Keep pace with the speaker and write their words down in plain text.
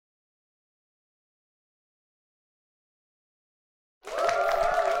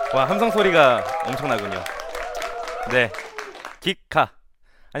와, 함성 소리가 엄청나군요. 네, 긱카.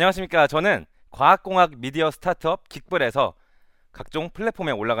 안녕하십니까. 저는 과학공학 미디어 스타트업 긱블에서 각종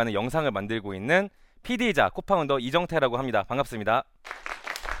플랫폼에 올라가는 영상을 만들고 있는 PD이자 코파운더 이정태라고 합니다. 반갑습니다.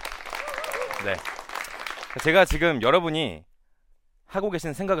 네, 제가 지금 여러분이 하고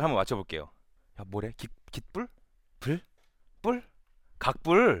계신 생각을 한번 맞춰볼게요. 야, 뭐래? 깃불? 불? 뿔?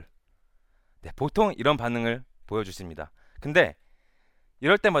 각불? 네, 보통 이런 반응을 보여주십니다. 근데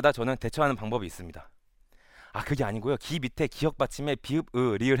이럴 때마다 저는 대처하는 방법이 있습니다. 아, 그게 아니고요. 기 밑에 기역 받침에 비읍,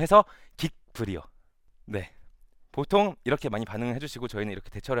 리을 해서 긱불이요. 네, 보통 이렇게 많이 반응을 해주시고 저희는 이렇게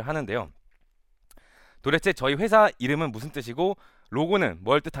대처를 하는데요. 도대체 저희 회사 이름은 무슨 뜻이고 로고는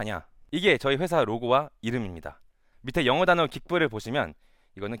뭘 뜻하냐? 이게 저희 회사 로고와 이름입니다. 밑에 영어 단어 긱불을 보시면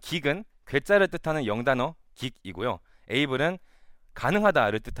이거는 긱은 괴짜를 뜻하는 영단어 긱이고요. 에이블은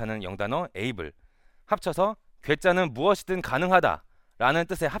가능하다를 뜻하는 영단어 에이블. 합쳐서 괴짜는 무엇이든 가능하다 라는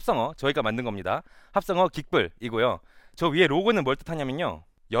뜻의 합성어 저희가 만든 겁니다. 합성어 긱불이고요. 저 위에 로고는 뭘 뜻하냐면요,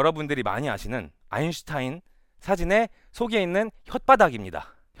 여러분들이 많이 아시는 아인슈타인 사진에 속에 있는 혓바닥입니다.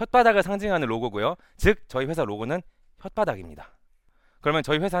 혓바닥을 상징하는 로고고요. 즉 저희 회사 로고는 혓바닥입니다. 그러면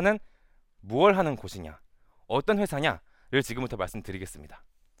저희 회사는 무엇을 하는 곳이냐, 어떤 회사냐를 지금부터 말씀드리겠습니다.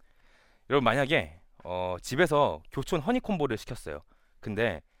 여러분, 만약에 집에서 교촌 허니콤보를 시켰어요.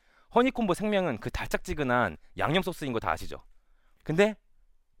 근데 허니콤보 생명은 그 달짝지근한 양념 소스인 거 다 아시죠? 근데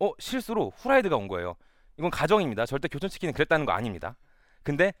실수로 후라이드가 온 거예요. 이건 가정입니다. 절대 교촌치킨은 그랬다는 거 아닙니다.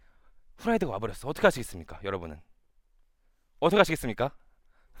 근데 후라이드가 와버렸어. 어떻게 하시겠습니까? 여러분은 어떻게 하시겠습니까?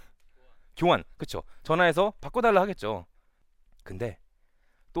 교환, 그쵸? 전화해서 바꿔달라 하겠죠. 근데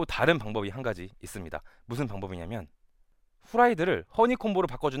또 다른 방법이 한 가지 있습니다. 무슨 방법이냐면 후라이드를 허니콤보로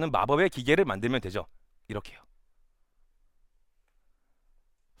바꿔주는 마법의 기계를 만들면 되죠. 이렇게요.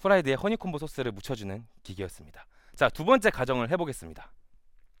 후라이드에 허니콤보 소스를 묻혀주는 기계였습니다. 자, 두 번째 가정을 해보겠습니다.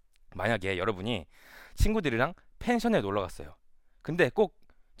 만약에 여러분이 친구들이랑 펜션에 놀러 갔어요. 근데 꼭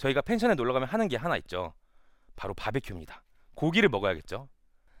저희가 펜션에 놀러 가면 하는 게 하나 있죠. 바로 바베큐입니다. 고기를 먹어야겠죠.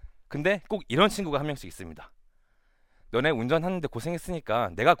 근데 꼭 이런 친구가 한 명씩 있습니다. 너네 운전하는데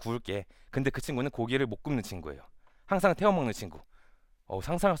고생했으니까 내가 구울게. 근데 그 친구는 고기를 못 굽는 친구예요. 항상 태워 먹는 친구.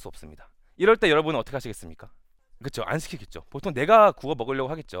 상상할 수 없습니다. 이럴 때 여러분은 어떻게 하시겠습니까? 그쵸? 안 시키겠죠. 보통 내가 구워 먹으려고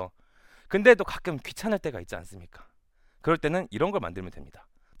하겠죠. 근데 또 가끔 귀찮을 때가 있지 않습니까? 그럴 때는 이런 걸 만들면 됩니다.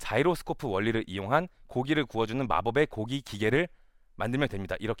 자이로스코프 원리를 이용한 고기를 구워주는 마법의 고기 기계를 만들면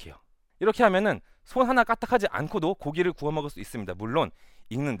됩니다. 이렇게요. 이렇게 하면은 손 하나 까딱하지 않고도 고기를 구워 먹을 수 있습니다. 물론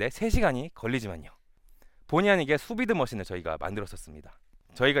익는데 3시간이 걸리지만요. 본의 아니게 수비드 머신을 저희가 만들었었습니다.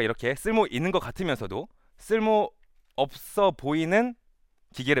 저희가 이렇게 쓸모 있는 것 같으면서도 쓸모 없어 보이는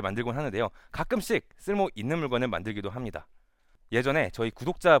기계를 만들곤 하는데요. 가끔씩 쓸모 있는 물건을 만들기도 합니다. 예전에 저희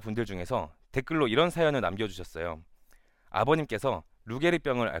구독자분들 중에서 댓글로 이런 사연을 남겨주셨어요. 아버님께서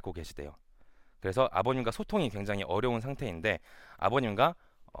루게리병을 앓고 계시대요. 그래서 아버님과 소통이 굉장히 어려운 상태인데 아버님과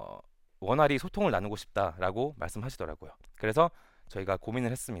원활히 소통을 나누고 싶다라고 말씀하시더라고요. 그래서 저희가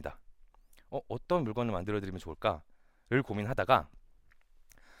고민을 했습니다. 어떤 물건을 만들어드리면 좋을까를 고민하다가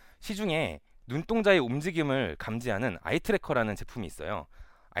시중에 눈동자의 움직임을 감지하는 아이트래커라는 제품이 있어요.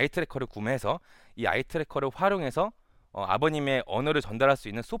 아이트래커를 구매해서 이 아이트래커를 활용해서 아버님의 언어를 전달할 수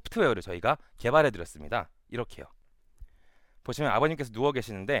있는 소프트웨어를 저희가 개발해드렸습니다. 이렇게요. 보시면 아버님께서 누워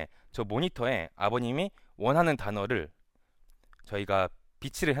계시는데 저 모니터에 아버님이 원하는 단어를 저희가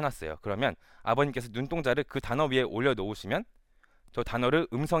비치를 해놨어요. 그러면 아버님께서 눈동자를 그 단어 위에 올려놓으시면 저 단어를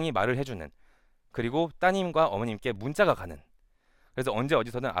음성이 말을 해주는, 그리고 따님과 어머님께 문자가 가는, 그래서 언제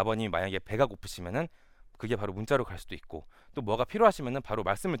어디서든 아버님이 만약에 배가 고프시면은 그게 바로 문자로 갈 수도 있고 또 뭐가 필요하시면은 바로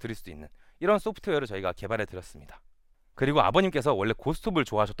말씀을 드릴 수도 있는 이런 소프트웨어를 저희가 개발해 드렸습니다. 그리고 아버님께서 원래 고스톱을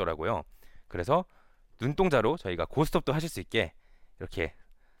좋아하셨더라고요. 그래서 눈동자로 저희가 고스톱도 하실 수 있게 이렇게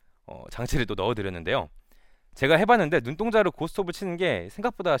장치를 또 넣어 드렸는데요. 제가 해봤는데 눈동자로 고스톱을 치는 게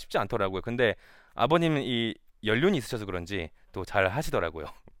생각보다 쉽지 않더라고요. 근데 아버님은 이 연륜이 있으셔서 그런지 또 잘 하시더라고요.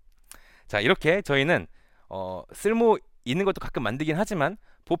 자, 이렇게 저희는 쓸모 있는 것도 가끔 만들긴 하지만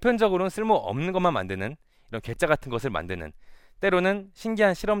보편적으로는 쓸모 없는 것만 만드는 이런 괴짜 같은 것을 만드는, 때로는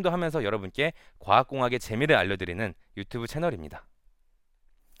신기한 실험도 하면서 여러분께 과학공학의 재미를 알려드리는 유튜브 채널입니다.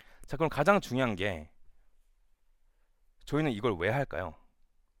 자, 그럼 가장 중요한 게 저희는 이걸 왜 할까요?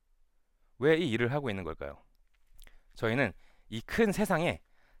 왜 이 일을 하고 있는 걸까요? 저희는 이 큰 세상에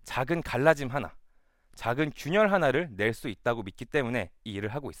작은 갈라짐 하나, 작은 균열 하나를 낼 수 있다고 믿기 때문에 이 일을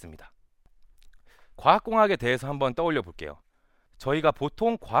하고 있습니다. 과학공학에 대해서 한번 떠올려 볼게요. 저희가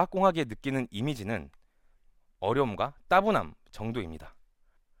보통 과학공학에 느끼는 이미지는 어려움과 따분함 정도입니다.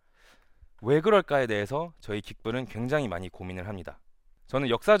 왜 그럴까에 대해서 저희 긱블은 굉장히 많이 고민을 합니다. 저는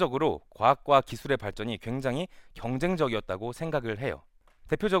역사적으로 과학과 기술의 발전이 굉장히 경쟁적이었다고 생각을 해요.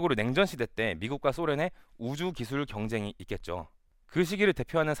 대표적으로 냉전 시대 때 미국과 소련의 우주 기술 경쟁이 있겠죠. 그 시기를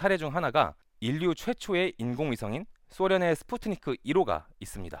대표하는 사례 중 하나가 인류 최초의 인공위성인 소련의 스푸트니크 1호가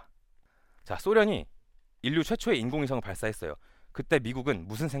있습니다. 자, 소련이 인류 최초의 인공위성을 발사했어요. 그때 미국은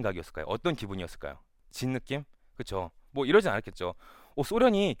무슨 생각이었을까요? 어떤 기분이었을까요? 진 느낌? 그쵸? 뭐 이러진 않았겠죠.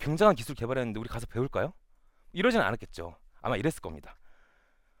 소련이 굉장한 기술 개발했는데 우리 가서 배울까요? 이러진 않았겠죠. 아마 이랬을 겁니다.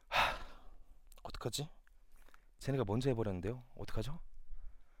 어떡하지? 쟤네가 먼저 해버렸는데요. 어떡하죠?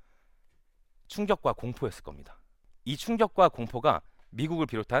 충격과 공포였을 겁니다. 이 충격과 공포가 미국을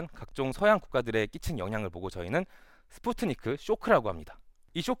비롯한 각종 서양 국가들에 끼친 영향을 보고 저희는 스푸트니크 쇼크라고 합니다.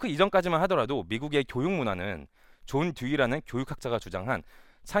 이 쇼크 이전까지만 하더라도 미국의 교육 문화는 존 듀이라는 교육학자가 주장한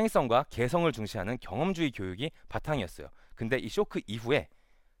창의성과 개성을 중시하는 경험주의 교육이 바탕이었어요. 근데 이 쇼크 이후에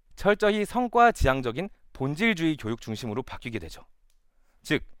철저히 성과 지향적인 본질주의 교육 중심으로 바뀌게 되죠.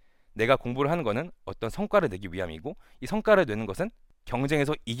 즉, 내가 공부를 하는 것은 어떤 성과를 내기 위함이고 이 성과를 내는 것은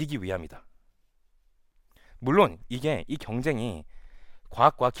경쟁에서 이기기 위함이다. 물론 이 경쟁이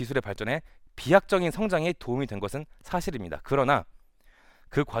과학과 기술의 발전에 비약적인 성장에 도움이 된 것은 사실입니다. 그러나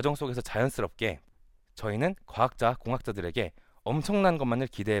그 과정 속에서 자연스럽게 저희는 과학자, 공학자들에게 엄청난 것만을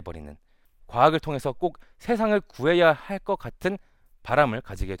기대해버리는, 과학을 통해서 꼭 세상을 구해야 할 것 같은 바람을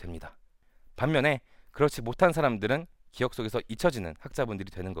가지게 됩니다. 반면에 그렇지 못한 사람들은 기억 속에서 잊혀지는 학자분들이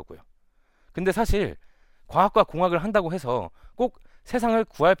되는 거고요. 근데 사실 과학과 공학을 한다고 해서 꼭 세상을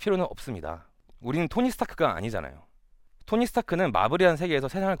구할 필요는 없습니다. 우리는 토니 스타크가 아니잖아요. 토니 스타크는 마블이라는 세계에서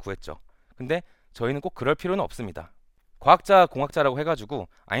세상을 구했죠. 근데 저희는 꼭 그럴 필요는 없습니다. 과학자, 공학자라고 해가지고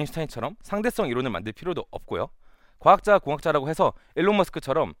아인슈타인처럼 상대성 이론을 만들 필요도 없고요. 과학자, 공학자라고 해서 일론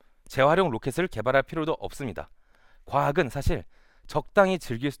머스크처럼 재활용 로켓을 개발할 필요도 없습니다. 과학은 사실 적당히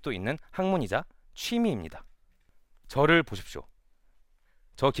즐길 수도 있는 학문이자 취미입니다. 저를 보십시오.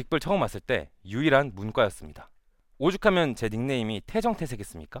 저 긱블 처음 왔을 때 유일한 문과였습니다. 오죽하면 제 닉네임이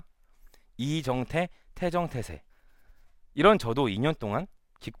태정태세겠습니까? 이정태, 태정태세. 이런 저도 2년 동안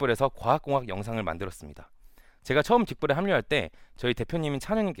긱블에서 과학공학 영상을 만들었습니다. 제가 처음 긱블에 합류할 때 저희 대표님인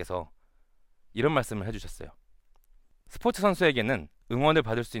찬우님께서 이런 말씀을 해주셨어요. 스포츠 선수에게는 응원을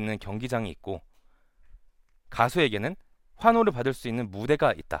받을 수 있는 경기장이 있고 가수에게는 환호를 받을 수 있는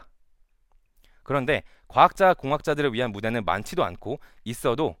무대가 있다. 그런데 과학자, 공학자들을 위한 무대는 많지도 않고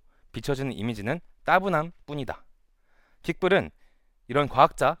있어도 비춰지는 이미지는 따분함 뿐이다. 긱블은 이런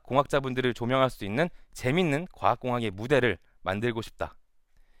과학자, 공학자분들을 조명할 수 있는 재밌는 과학공학의 무대를 만들고 싶다.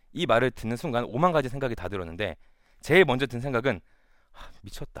 이 말을 듣는 순간 5만 가지 생각이 다 들었는데 제일 먼저 든 생각은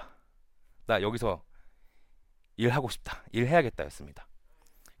미쳤다. 나 여기서 일하고 싶다. 일해야겠다 였습니다.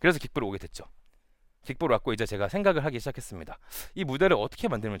 그래서 긱블에 오게 됐죠. 긱블 왔고 이제 제가 생각을 하기 시작했습니다. 이 무대를 어떻게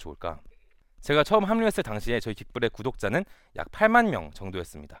만들면 좋을까? 제가 처음 합류했을 당시에 저희 긱블의 구독자는 약 8만 명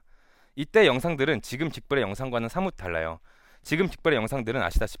정도였습니다. 이때 영상들은 지금 긱블의 영상과는 사뭇 달라요. 지금 긱블의 영상들은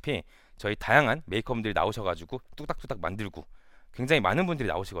아시다시피 저희 다양한 메이커분들이 나오셔가지고 뚝딱뚝딱 만들고 굉장히 많은 분들이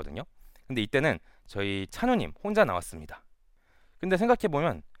나오시거든요. 근데 이때는 저희 찬우님 혼자 나왔습니다. 근데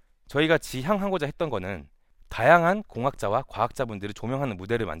생각해보면 저희가 지향하고자 했던 거는 다양한 공학자와 과학자분들을 조명하는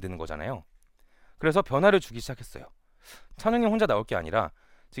무대를 만드는 거잖아요. 그래서 변화를 주기 시작했어요. 찬우님 혼자 나올 게 아니라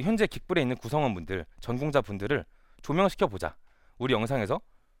지금 현재 긱블에 있는 구성원분들, 전공자분들을 조명시켜보자. 우리 영상에서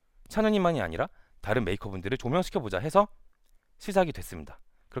찬우님만이 아니라 다른 메이커분들을 조명시켜보자 해서 시작이 됐습니다.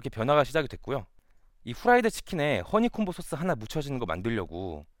 그렇게 변화가 시작이 됐고요. 이 후라이드 치킨에 허니콤보 소스 하나 묻혀지는 거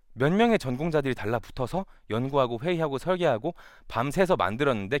만들려고 몇 명의 전공자들이 달라붙어서 연구하고 회의하고 설계하고 밤새서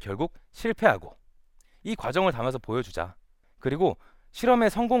만들었는데 결국 실패하고, 이 과정을 담아서 보여주자. 그리고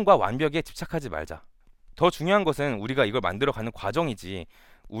실험의 성공과 완벽에 집착하지 말자. 더 중요한 것은 우리가 이걸 만들어가는 과정이지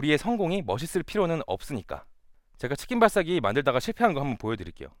우리의 성공이 멋있을 필요는 없으니까. 제가 치킨 발사기 만들다가 실패한 거 한번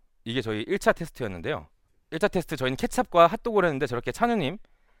보여드릴게요. 이게 저희 1차 테스트였는데요. 1차 테스트 저희는 케찹과 핫도그를 했는데 저렇게 찬우님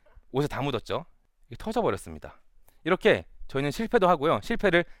옷에 다 묻었죠. 이게 터져버렸습니다. 이렇게 저희는 실패도 하고요.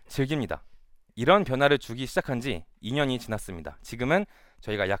 실패를 즐깁니다. 이런 변화를 주기 시작한 지 2년이 지났습니다. 지금은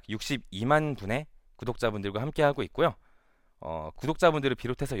저희가 약 62만 분의 구독자분들과 함께 하고 있고요. 구독자분들을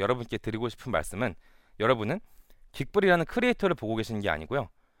비롯해서 여러분께 드리고 싶은 말씀은, 여러분은 긱블이라는 크리에이터를 보고 계시는 게 아니고요.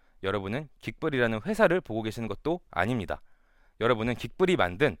 여러분은 긱블이라는 회사를 보고 계시는 것도 아닙니다. 여러분은 긱블이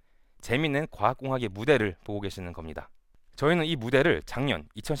만든 재밌는 과학공학의 무대를 보고 계시는 겁니다. 저희는 이 무대를 작년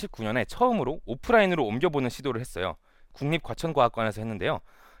 2019년에 처음으로 오프라인으로 옮겨보는 시도를 했어요. 국립과천과학관에서 했는데요.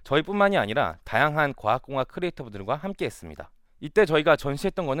 저희뿐만이 아니라 다양한 과학공학 크리에이터분들과 함께 했습니다. 이때 저희가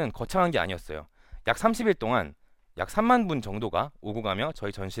전시했던 거는 거창한 게 아니었어요. 약 30일 동안 약 3만 분 정도가 오고 가며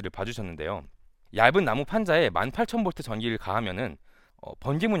저희 전시를 봐주셨는데요. 얇은 나무 판자에 18,000V 전기를 가하면은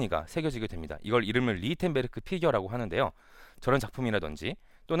번개 무늬가 새겨지게 됩니다. 이걸 이름을 리히텐베르크 피겨라고 하는데요. 저런 작품이라든지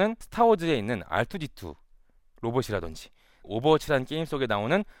또는 스타워즈에 있는 R2D2 로봇이라든지 오버워치라는 게임 속에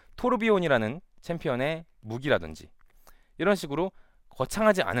나오는 토르비온이라는 챔피언의 무기라든지 이런 식으로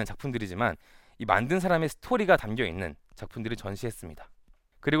거창하지 않은 작품들이지만 이 만든 사람의 스토리가 담겨있는 작품들을 전시했습니다.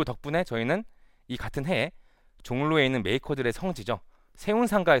 그리고 덕분에 저희는 이 같은 해에 종로에 있는 메이커들의 성지죠,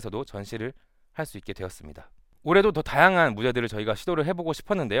 세운상가에서도 전시를 할 수 있게 되었습니다. 올해도 더 다양한 무대들을 저희가 시도를 해보고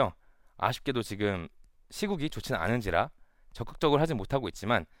싶었는데요. 아쉽게도 지금 시국이 좋지는 않은지라 적극적으로 하지 못하고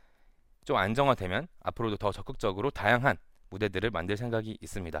있지만 좀 안정화되면 앞으로도 더 적극적으로 다양한 무대들을 만들 생각이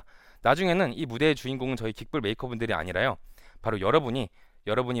있습니다. 나중에는 이 무대의 주인공은 저희 긱블 메이커분들이 아니라요, 바로 여러분이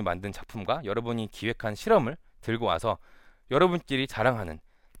만든 작품과 여러분이 기획한 실험을 들고 와서 여러분끼리 자랑을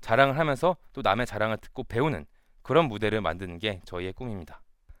하면서 또 남의 자랑을 듣고 배우는 그런 무대를 만드는 게 저희의 꿈입니다.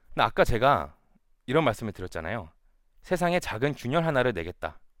 근데 아까 제가 이런 말씀을 드렸잖아요. 세상에 작은 균열 하나를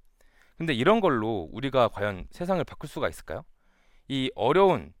내겠다. 근데 이런 걸로 우리가 과연 세상을 바꿀 수가 있을까요? 이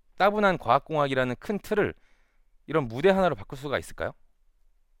어려운 따분한 과학공학이라는 큰 틀을 이런 무대 하나로 바꿀 수가 있을까요?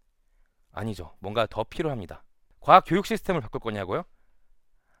 아니죠. 뭔가 더 필요합니다. 과학 교육 시스템을 바꿀 거냐고요?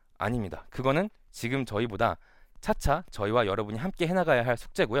 아닙니다. 그거는 지금 저희보다 차차 저희와 여러분이 함께 해나가야 할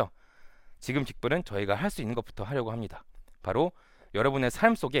숙제고요. 지금 긱블은 저희가 할 수 있는 것부터 하려고 합니다. 바로 여러분의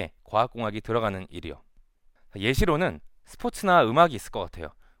삶 속에 과학공학이 들어가는 일이요. 예시로는 스포츠나 음악이 있을 것 같아요.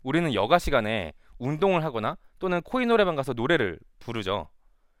 우리는 여가 시간에 운동을 하거나 또는 코인 노래방 가서 노래를 부르죠.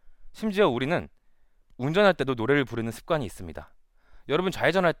 심지어 우리는 운전할 때도 노래를 부르는 습관이 있습니다. 여러분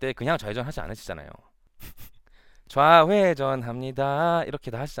좌회전할 때 그냥 좌회전하지 않으시잖아요. 좌회전합니다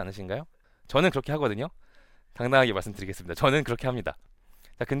이렇게 다 하시지 않으신가요? 저는 그렇게 하거든요. 당당하게 말씀드리겠습니다. 저는 그렇게 합니다.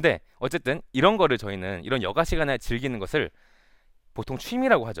 자, 근데 어쨌든 이런 거를 저희는 이런 여가 시간에 즐기는 것을 보통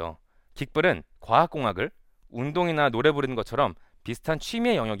취미라고 하죠. 긱블은 과학공학을 운동이나 노래 부르는 것처럼 비슷한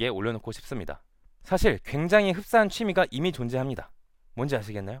취미의 영역에 올려놓고 싶습니다. 사실 굉장히 흡사한 취미가 이미 존재합니다. 뭔지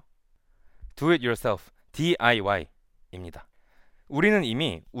아시겠나요? Do it yourself, DIY입니다. 우리는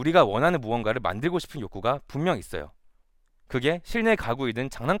이미 우리가 원하는 무언가를 만들고 싶은 욕구가 분명 있어요. 그게 실내 가구이든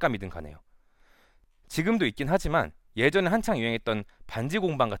장난감이든 간에요. 지금도 있긴 하지만 예전에 한창 유행했던 반지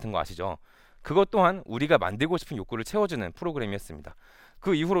공방 같은 거 아시죠? 그것 또한 우리가 만들고 싶은 욕구를 채워주는 프로그램이었습니다.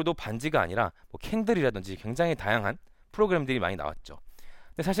 그 이후로도 반지가 아니라 뭐 캔들이라든지 굉장히 다양한 프로그램들이 많이 나왔죠.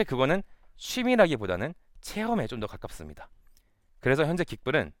 근데 사실 그거는 취미라기보다는 체험에 좀 더 가깝습니다. 그래서 현재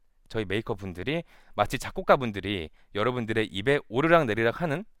긱블은 저희 메이커 분들이 마치 작곡가 분들이 여러분들의 입에 오르락 내리락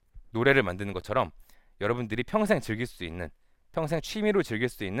하는 노래를 만드는 것처럼 여러분들이 평생 즐길 수 있는, 평생 취미로 즐길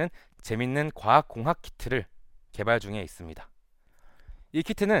수 있는 재밌는 과학공학 키트를 개발 중에 있습니다. 이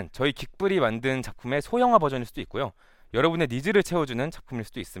키트는 저희 긱블이 만든 작품의 소형화 버전일 수도 있고요, 여러분의 니즈를 채워주는 작품일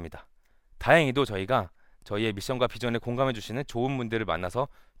수도 있습니다. 다행히도 저희가 저희의 미션과 비전에 공감해주시는 좋은 분들을 만나서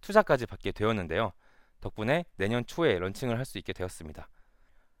투자까지 받게 되었는데요. 덕분에 내년 초에 런칭을 할 수 있게 되었습니다.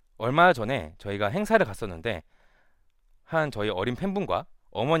 얼마 전에 저희가 행사를 갔었는데 한 저희 어린 팬분과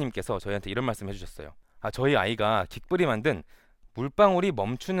어머님께서 저희한테 이런 말씀 해주셨어요. 저희 아이가 긱블이 만든 물방울이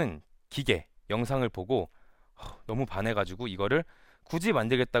멈추는 기계 영상을 보고 너무 반해가지고 이거를 굳이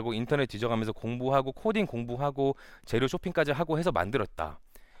만들겠다고 인터넷 뒤져가면서 공부하고 코딩 공부하고 재료 쇼핑까지 하고 해서 만들었다.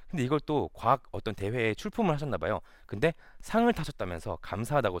 근데 이걸 또 과학 어떤 대회에 출품을 하셨나봐요. 근데 상을 타셨다면서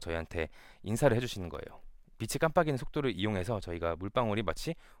감사하다고 저희한테 인사를 해주시는 거예요. 빛이 깜빡이는 속도를 이용해서 저희가 물방울이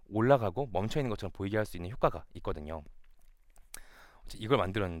마치 올라가고 멈춰있는 것처럼 보이게 할 수 있는 효과가 있거든요. 이걸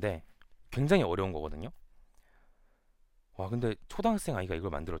만들었는데 굉장히 어려운 거거든요. 와, 근데 초등학생 아이가 이걸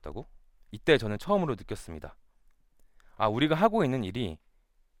만들었다고? 이때 저는 처음으로 느꼈습니다. 우리가 하고 있는 일이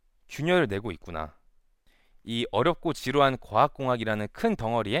균열을 내고 있구나. 이 어렵고 지루한 과학공학이라는 큰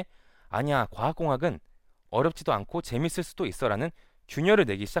덩어리에 아니야, 과학공학은 어렵지도 않고 재밌을 수도 있어 라는 균열을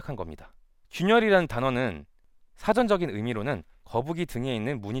내기 시작한 겁니다. 균열이라는 단어는 사전적인 의미로는 거북이 등에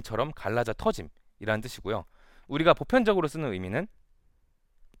있는 무늬처럼 갈라져 터짐이라는 뜻이고요. 우리가 보편적으로 쓰는 의미는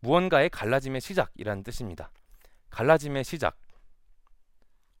무언가의 갈라짐의 시작이라는 뜻입니다. 갈라짐의 시작,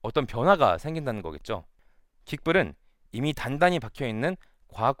 어떤 변화가 생긴다는 거겠죠. 긱블은 이미 단단히 박혀있는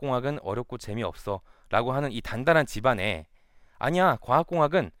과학공학은 어렵고 재미없어 라고 하는 이 단단한 집안에 아니야,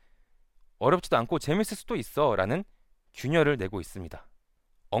 과학공학은 어렵지도 않고 재밌을 수도 있어 라는 균열을 내고 있습니다.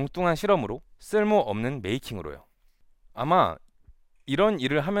 엉뚱한 실험으로, 쓸모없는 메이킹으로요. 아마 이런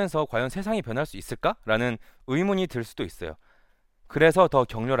일을 하면서 과연 세상이 변할 수 있을까? 라는 의문이 들 수도 있어요. 그래서 더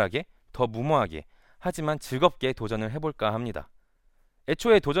격렬하게, 더 무모하게, 하지만 즐겁게 도전을 해볼까 합니다.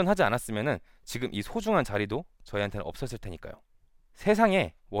 애초에 도전하지 않았으면 지금 이 소중한 자리도 저희한테는 없었을 테니까요.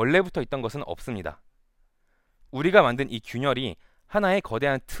 세상에 원래부터 있던 것은 없습니다. 우리가 만든 이 균열이 하나의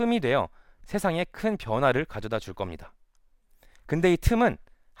거대한 틈이 되어 세상에 큰 변화를 가져다 줄 겁니다. 근데 이 틈은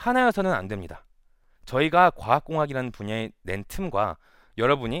하나여서는 안 됩니다. 저희가 과학공학이라는 분야에 낸 틈과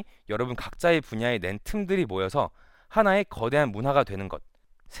여러분이 여러분 각자의 분야에 낸 틈들이 모여서 하나의 거대한 문화가 되는 것,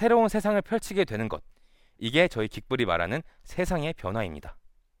 새로운 세상을 펼치게 되는 것, 이게 저희 긱블이 말하는 세상의 변화입니다.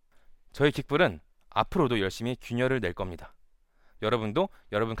 저희 긱블은 앞으로도 열심히 균열을 낼 겁니다. 여러분도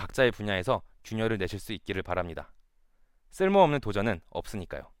여러분 각자의 분야에서 균열을 내실 수 있기를 바랍니다. 쓸모없는 도전은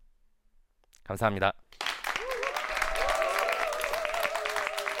없으니까요. 감사합니다.